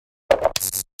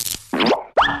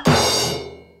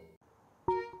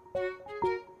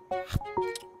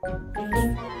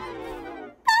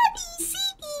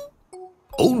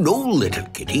no, little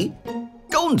kitty.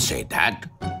 Don't say that.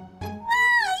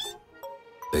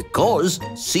 Because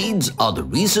seeds are the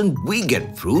reason we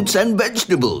get fruits and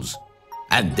vegetables.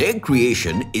 And their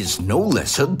creation is no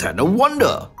lesser than a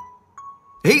wonder.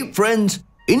 Hey friends,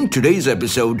 in today's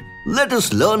episode, let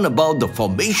us learn about the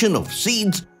formation of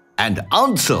seeds and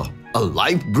answer a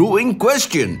life-brewing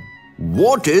question.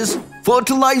 What is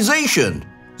fertilization?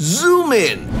 Zoom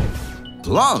in!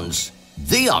 Plants,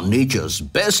 they are nature's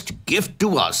best gift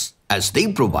to us as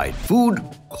they provide food,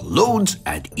 clothes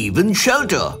and even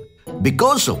shelter,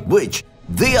 because of which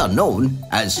they are known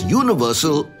as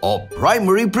universal or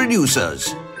primary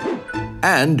producers.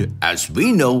 And as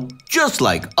we know, just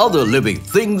like other living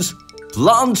things,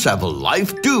 plants have a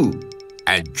life too.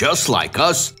 And just like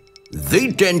us,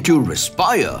 they tend to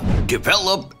respire,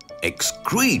 develop,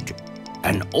 excrete,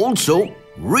 and also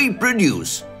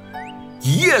reproduce.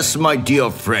 Yes, my dear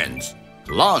friends,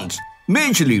 plants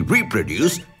majorly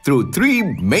reproduce through three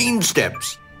main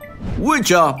steps,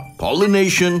 which are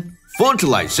pollination,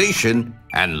 fertilization,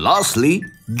 and lastly,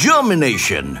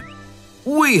 germination.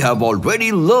 We have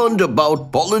already learned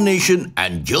about pollination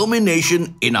and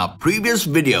germination in our previous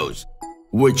videos,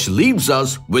 which leaves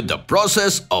us with the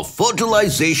process of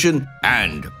fertilization.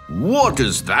 And what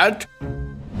is that?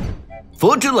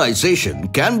 Fertilization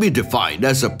can be defined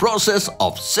as a process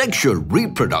of sexual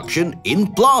reproduction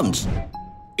in plants,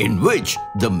 in which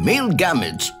the male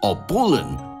gametes or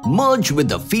pollen merge with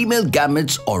the female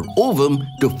gametes or ovum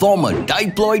to form a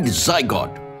diploid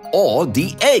zygote, or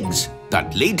the eggs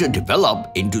that later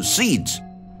develop into seeds.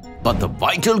 But the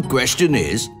vital question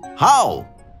is, how?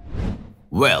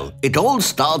 Well, it all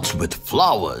starts with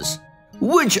flowers,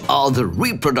 which are the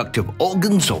reproductive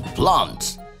organs of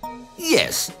plants.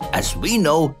 Yes, as we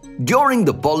know, during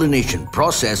the pollination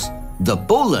process, the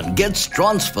pollen gets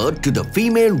transferred to the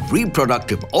female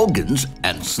reproductive organs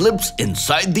and slips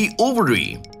inside the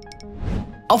ovary.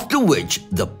 After which,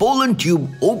 the pollen tube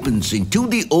opens into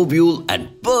the ovule and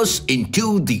bursts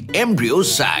into the embryo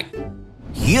sac.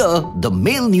 Here, the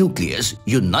male nucleus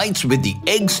unites with the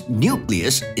egg's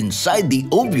nucleus inside the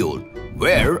ovule,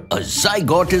 where a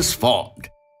zygote is formed.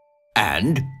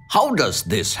 And how does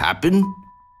this happen?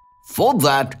 For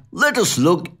that, let us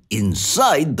look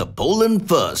inside the pollen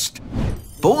first.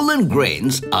 Pollen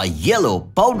grains are yellow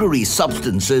powdery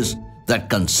substances that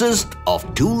consist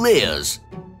of two layers.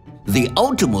 The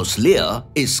outermost layer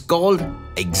is called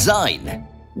exine,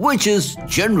 which is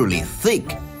generally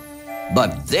thick.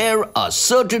 But there are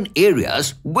certain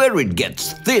areas where it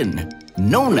gets thin,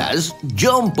 known as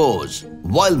germ pores,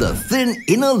 while the thin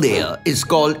inner layer is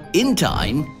called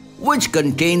intine, which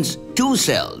contains two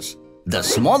cells. The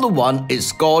smaller one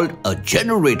is called a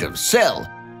generative cell,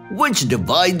 which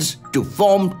divides to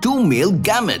form two male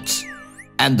gametes.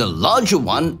 And the larger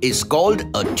one is called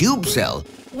a tube cell,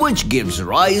 which gives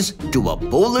rise to a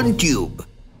pollen tube.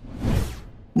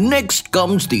 Next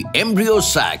comes the embryo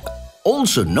sac,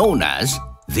 also known as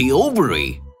the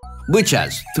ovary, which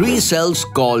has three cells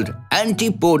called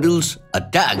antipodals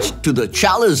attached to the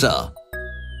chaliza.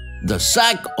 The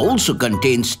sac also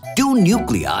contains two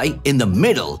nuclei in the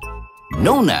middle,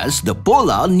 known as the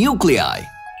polar nuclei.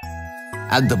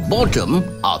 At the bottom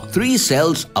are three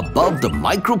cells above the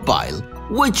micropyle,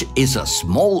 which is a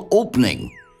small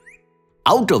opening.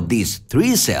 Out of these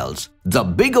three cells, the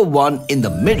bigger one in the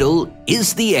middle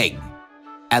is the egg,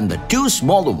 and the two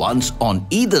smaller ones on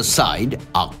either side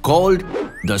are called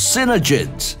the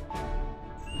synergids.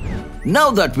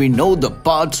 Now that we know the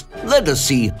parts, let us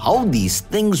see how these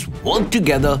things work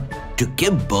together to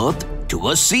give birth to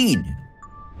a seed.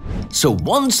 So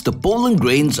once the pollen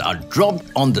grains are dropped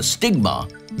on the stigma,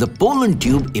 the pollen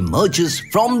tube emerges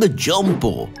from the germ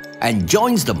pore and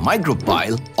joins the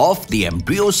micropyle of the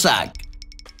embryo sac,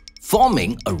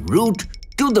 forming a route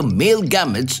to the male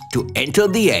gametes to enter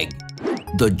the egg.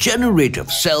 The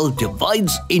generative cell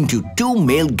divides into two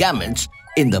male gametes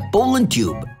in the pollen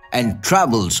tube and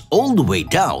travels all the way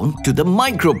down to the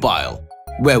micropyle,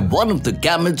 where one of the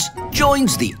gametes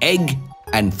joins the egg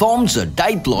and forms a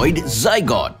diploid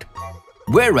zygote,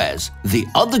 whereas the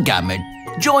other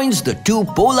gamete joins the two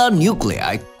polar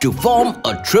nuclei to form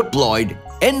a triploid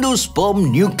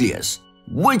endosperm nucleus,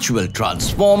 which will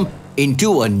transform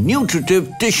into a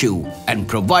nutritive tissue and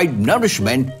provide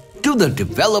nourishment to the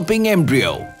developing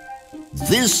embryo.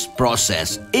 This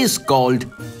process is called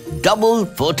double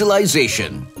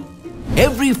fertilization.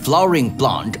 Every flowering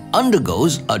plant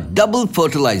undergoes a double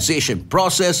fertilization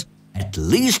process at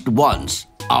least once,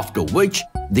 after which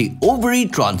the ovary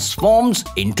transforms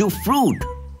into fruit,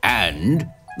 and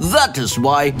that is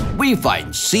why we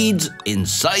find seeds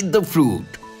inside the fruit.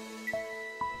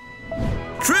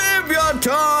 Trivia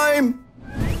time!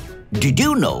 Did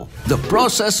you know the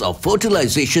process of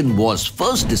fertilization was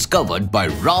first discovered by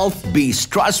Ralph B.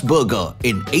 Strasburger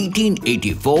in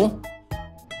 1884?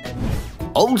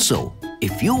 Also,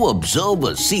 if you observe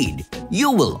a seed,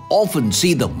 you will often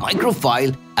see the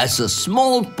microphyle as a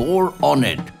small pore on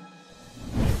it.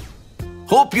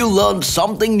 Hope you learned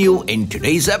something new in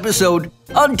today's episode.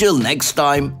 Until next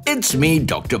time, it's me,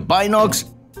 Dr. Binocs,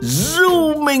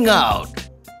 zooming out.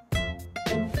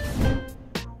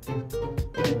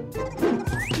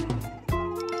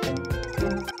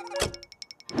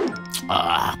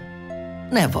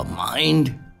 Never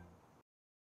mind.